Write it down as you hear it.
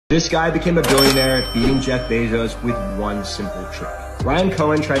This guy became a billionaire beating Jeff Bezos with one simple trick. Ryan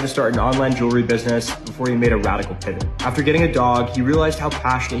Cohen tried to start an online jewelry business before he made a radical pivot. After getting a dog, he realized how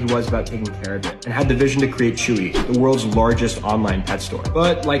passionate he was about taking care of it and had the vision to create Chewy, the world's largest online pet store.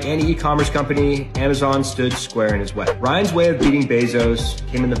 But like any e-commerce company, Amazon stood square in his way. Ryan's way of beating Bezos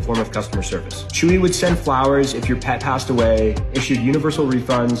came in the form of customer service. Chewy would send flowers if your pet passed away, issued universal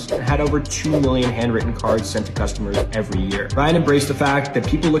refunds, and had over 2 million handwritten cards sent to customers every year. Ryan embraced the fact that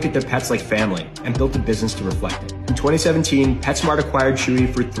people look at their pets like family and built a business to reflect it. In 2017, PetSmart acquired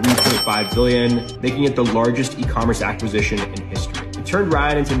Chewy for $3.5 billion, making it the largest e-commerce acquisition in history. It turned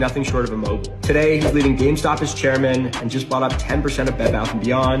Ryan into nothing short of a mogul. Today, he's leading GameStop as chairman and just bought up 10% of Bed Bath &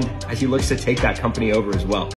 Beyond as he looks to take that company over as well.